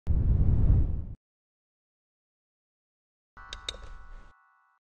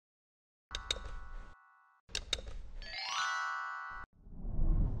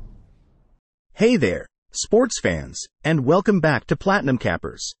Hey there, sports fans, and welcome back to Platinum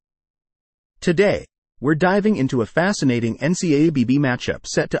Cappers. Today, we're diving into a fascinating NCAA matchup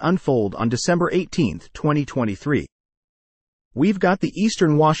set to unfold on December 18, 2023. We've got the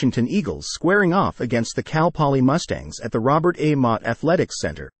Eastern Washington Eagles squaring off against the Cal Poly Mustangs at the Robert A. Mott Athletics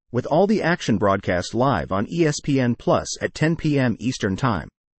Center, with all the action broadcast live on ESPN Plus at 10 p.m. Eastern Time.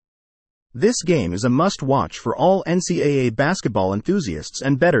 This game is a must-watch for all NCAA basketball enthusiasts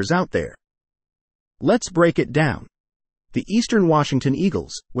and bettors out there. Let's break it down. The Eastern Washington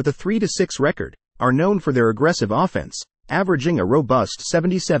Eagles, with a 3-6 record, are known for their aggressive offense, averaging a robust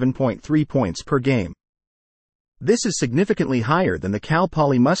 77.3 points per game. This is significantly higher than the Cal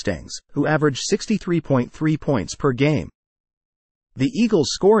Poly Mustangs, who average 63.3 points per game. The Eagles'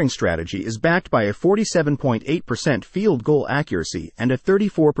 scoring strategy is backed by a 47.8% field goal accuracy and a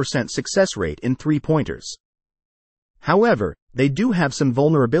 34% success rate in three-pointers. However, they do have some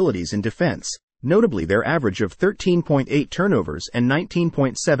vulnerabilities in defense, notably their average of 13.8 turnovers and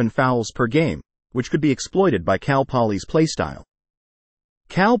 19.7 fouls per game, which could be exploited by Cal Poly's playstyle.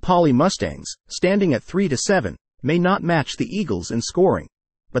 Cal Poly Mustangs, standing at 3-7, may not match the Eagles in scoring,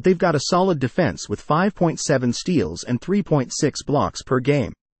 but they've got a solid defense with 5.7 steals and 3.6 blocks per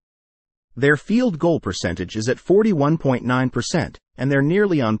game. Their field goal percentage is at 41.9%, and they're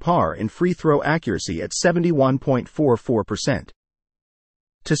nearly on par in free throw accuracy at 71.44%.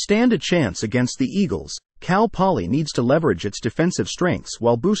 To stand a chance against the Eagles, Cal Poly needs to leverage its defensive strengths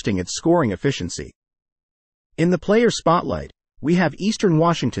while boosting its scoring efficiency. In the player spotlight, we have Eastern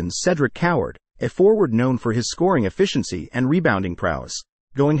Washington's Cedric Coward, a forward known for his scoring efficiency and rebounding prowess,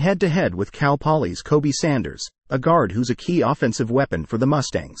 going head-to-head with Cal Poly's Kobe Sanders, a guard who's a key offensive weapon for the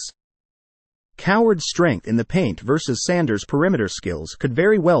Mustangs. Coward's strength in the paint versus Sanders' perimeter skills could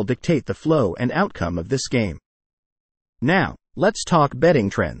very well dictate the flow and outcome of this game. Now, let's talk betting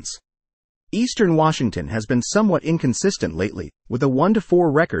trends. Eastern Washington has been somewhat inconsistent lately, with a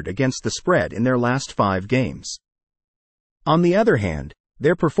 1-4 record against the spread in their last 5 games. On the other hand,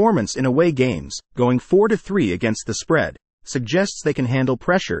 their performance in away games, going 4-3 against the spread, suggests they can handle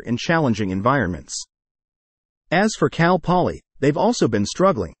pressure in challenging environments. As for Cal Poly, they've also been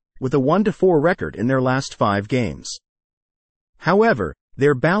struggling, with a 1-4 record in their last 5 games. However,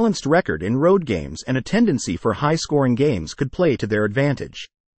 their balanced record in road games and a tendency for high-scoring games could play to their advantage.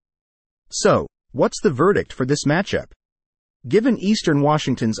 So, what's the verdict for this matchup? Given Eastern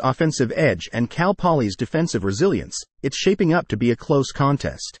Washington's offensive edge and Cal Poly's defensive resilience, it's shaping up to be a close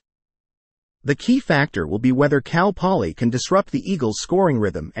contest. The key factor will be whether Cal Poly can disrupt the Eagles' scoring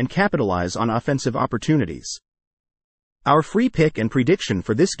rhythm and capitalize on offensive opportunities. Our free pick and prediction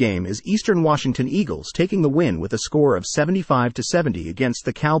for this game is Eastern Washington Eagles taking the win with a score of 75-70 against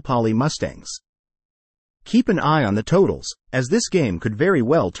the Cal Poly Mustangs. Keep an eye on the totals, as this game could very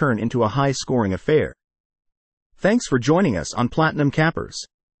well turn into a high-scoring affair. Thanks for joining us on Platinum Cappers.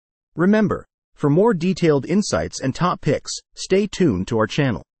 Remember, for more detailed insights and top picks, stay tuned to our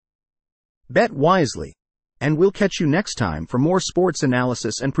channel. Bet wisely, and we'll catch you next time for more sports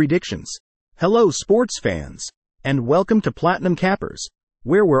analysis and predictions. Hello sports fans, and welcome to Platinum Cappers,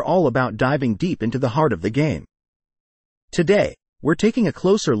 where we're all about diving deep into the heart of the game. Today, we're taking a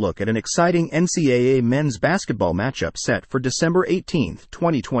closer look at an exciting NCAA men's basketball matchup set for December 18,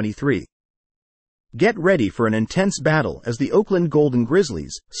 2023. Get ready for an intense battle as the Oakland Golden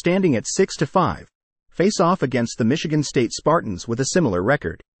Grizzlies, standing at 6-5, face off against the Michigan State Spartans with a similar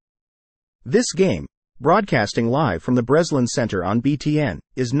record. This game, broadcasting live from the Breslin Center on BTN,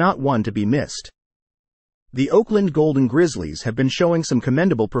 is not one to be missed. The Oakland Golden Grizzlies have been showing some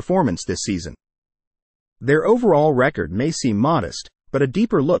commendable performance this season. Their overall record may seem modest, but a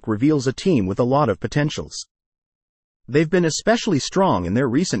deeper look reveals a team with a lot of potentials. They've been especially strong in their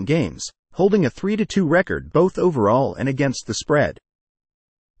recent games, holding a 3-2 record both overall and against the spread.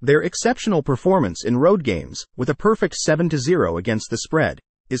 Their exceptional performance in road games, with a perfect 7-0 against the spread,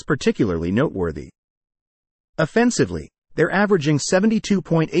 is particularly noteworthy. Offensively, they're averaging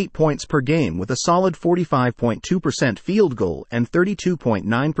 72.8 points per game with a solid 45.2% field goal and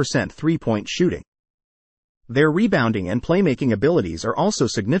 32.9% three-point shooting. Their rebounding and playmaking abilities are also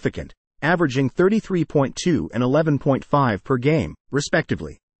significant, averaging 33.2 and 11.5 per game,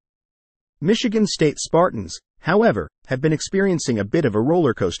 respectively. Michigan State Spartans, however, have been experiencing a bit of a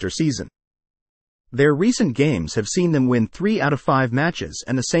roller coaster season. Their recent games have seen them win 3 out of 5 matches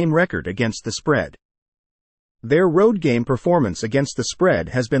and the same record against the spread. Their road game performance against the spread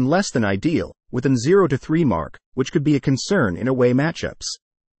has been less than ideal, with an 0-3 mark, which could be a concern in away matchups.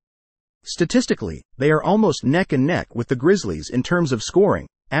 Statistically, they are almost neck and neck with the Grizzlies in terms of scoring,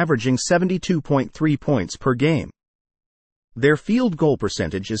 averaging 72.3 points per game. Their field goal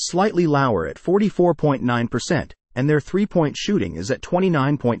percentage is slightly lower at 44.9%, and their three-point shooting is at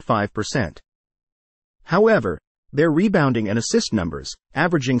 29.5%. However, their rebounding and assist numbers,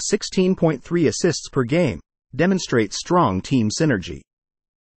 averaging 16.3 assists per game, demonstrate strong team synergy.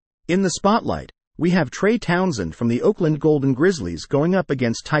 In the spotlight, we have Trey Townsend from the Oakland Golden Grizzlies going up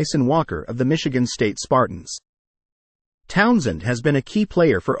against Tyson Walker of the Michigan State Spartans. Townsend has been a key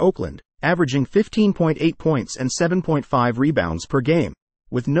player for Oakland, averaging 15.8 points and 7.5 rebounds per game,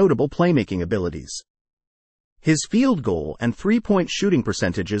 with notable playmaking abilities. His field goal and three-point shooting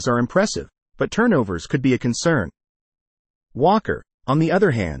percentages are impressive, but turnovers could be a concern. Walker, on the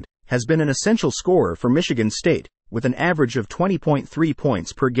other hand, has been an essential scorer for Michigan State, with an average of 20.3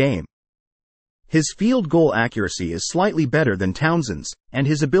 points per game. His field goal accuracy is slightly better than Townsend's, and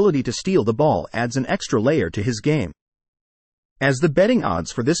his ability to steal the ball adds an extra layer to his game. As the betting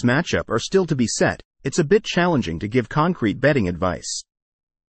odds for this matchup are still to be set, it's a bit challenging to give concrete betting advice.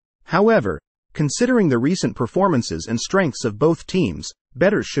 However, considering the recent performances and strengths of both teams,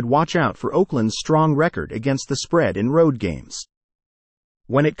 bettors should watch out for Oakland's strong record against the spread in road games.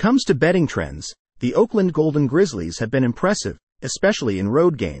 When it comes to betting trends, the Oakland Golden Grizzlies have been impressive, especially in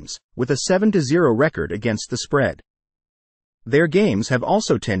road games, with a 7-0 record against the spread. Their games have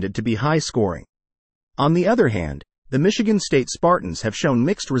also tended to be high-scoring. On the other hand, the Michigan State Spartans have shown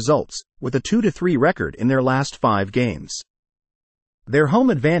mixed results, with a 2-3 record in their last 5 games. Their home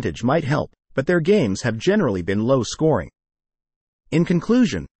advantage might help, but their games have generally been low-scoring. In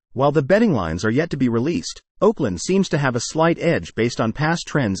conclusion, while the betting lines are yet to be released, Oakland seems to have a slight edge based on past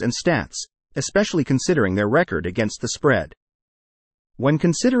trends and stats, especially considering their record against the spread. When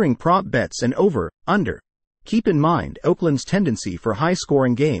considering prop bets and over/under, keep in mind Oakland's tendency for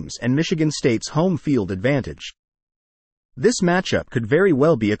high-scoring games and Michigan State's home field advantage. This matchup could very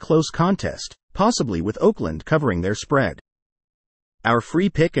well be a close contest, possibly with Oakland covering their spread. Our free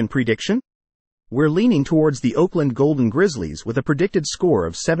pick and prediction? We're leaning towards the Oakland Golden Grizzlies with a predicted score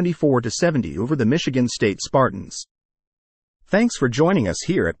of 74-70 over the Michigan State Spartans. Thanks for joining us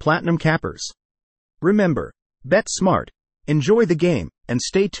here at Platinum Cappers. Remember, bet smart, enjoy the game, and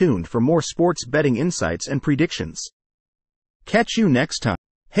stay tuned for more sports betting insights and predictions. Catch you next time.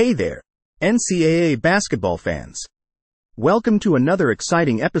 Hey there, NCAA basketball fans. Welcome to another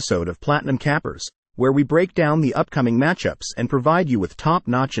exciting episode of Platinum Cappers, where we break down the upcoming matchups and provide you with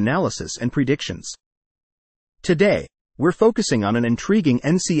top-notch analysis and predictions. Today, we're focusing on an intriguing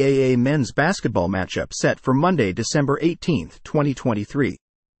NCAA men's basketball matchup set for Monday, December 18, 2023.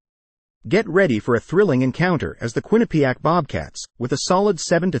 Get ready for a thrilling encounter as the Quinnipiac Bobcats, with a solid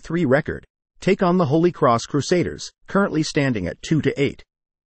 7-3 record, take on the Holy Cross Crusaders, currently standing at 2-8.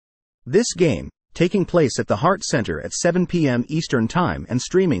 This game, taking place at the Hart Center at 7 p.m. Eastern Time and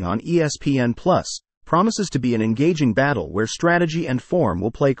streaming on ESPN+, promises to be an engaging battle where strategy and form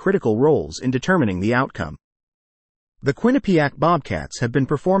will play critical roles in determining the outcome. The Quinnipiac Bobcats have been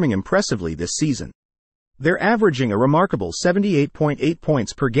performing impressively this season. They're averaging a remarkable 78.8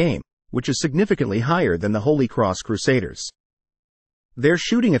 points per game, which is significantly higher than the Holy Cross Crusaders. Their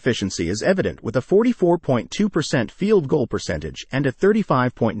shooting efficiency is evident with a 44.2% field goal percentage and a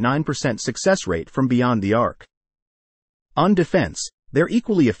 35.9% success rate from beyond the arc. On defense, they're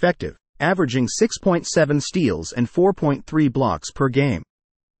equally effective, averaging 6.7 steals and 4.3 blocks per game.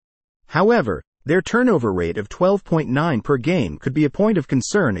 However, their turnover rate of 12.9 per game could be a point of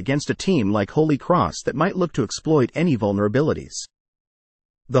concern against a team like Holy Cross that might look to exploit any vulnerabilities.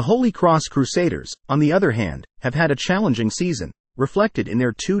 The Holy Cross Crusaders, on the other hand, have had a challenging season, reflected in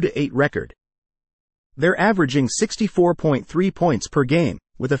their 2-8 record. They're averaging 64.3 points per game,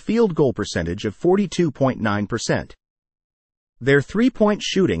 with a field goal percentage of 42.9%. Their three-point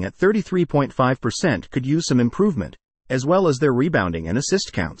shooting at 33.5% could use some improvement, as well as their rebounding and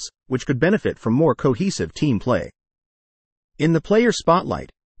assist counts, which could benefit from more cohesive team play. In the player spotlight,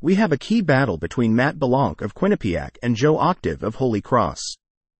 we have a key battle between Matt Belanc of Quinnipiac and Joe Octave of Holy Cross.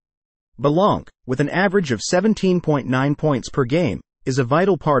 Belanc, with an average of 17.9 points per game, is a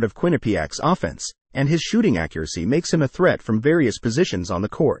vital part of Quinnipiac's offense, and his shooting accuracy makes him a threat from various positions on the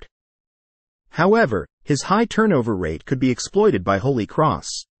court. However, his high turnover rate could be exploited by Holy Cross.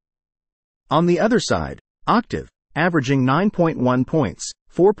 On the other side, Octave, averaging 9.1 points,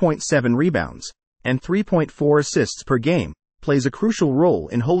 4.7 rebounds, and 3.4 assists per game, plays a crucial role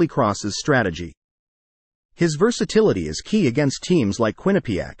in Holy Cross's strategy. His versatility is key against teams like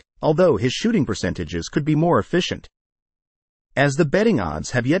Quinnipiac, although his shooting percentages could be more efficient. As the betting odds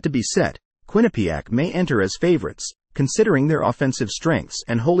have yet to be set, Quinnipiac may enter as favorites, considering their offensive strengths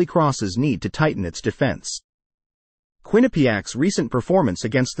and Holy Cross's need to tighten its defense. Quinnipiac's recent performance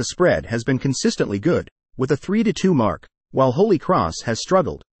against the spread has been consistently good, with a 3-2 mark, while Holy Cross has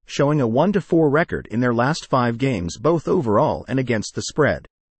struggled, showing a 1-4 record in their last 5 games both overall and against the spread.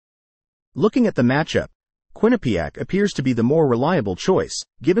 Looking at the matchup, Quinnipiac appears to be the more reliable choice,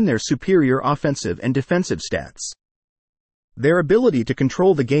 given their superior offensive and defensive stats. Their ability to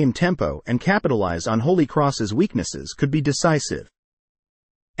control the game tempo and capitalize on Holy Cross's weaknesses could be decisive.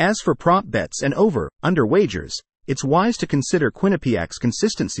 As for prop bets and over/under wagers, it's wise to consider Quinnipiac's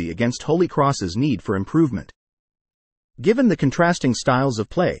consistency against Holy Cross's need for improvement. Given the contrasting styles of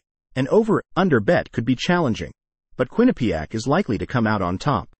play, an over/under bet could be challenging, but Quinnipiac is likely to come out on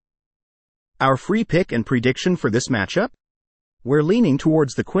top. Our free pick and prediction for this matchup? We're leaning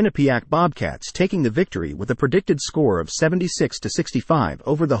towards the Quinnipiac Bobcats taking the victory with a predicted score of 76-65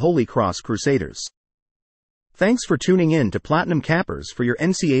 over the Holy Cross Crusaders. Thanks for tuning in to Platinum Cappers for your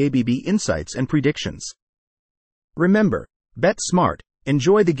NCAABB insights and predictions. Remember, bet smart,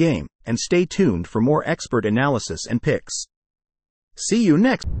 enjoy the game, and stay tuned for more expert analysis and picks. See you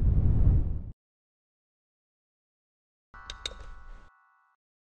next.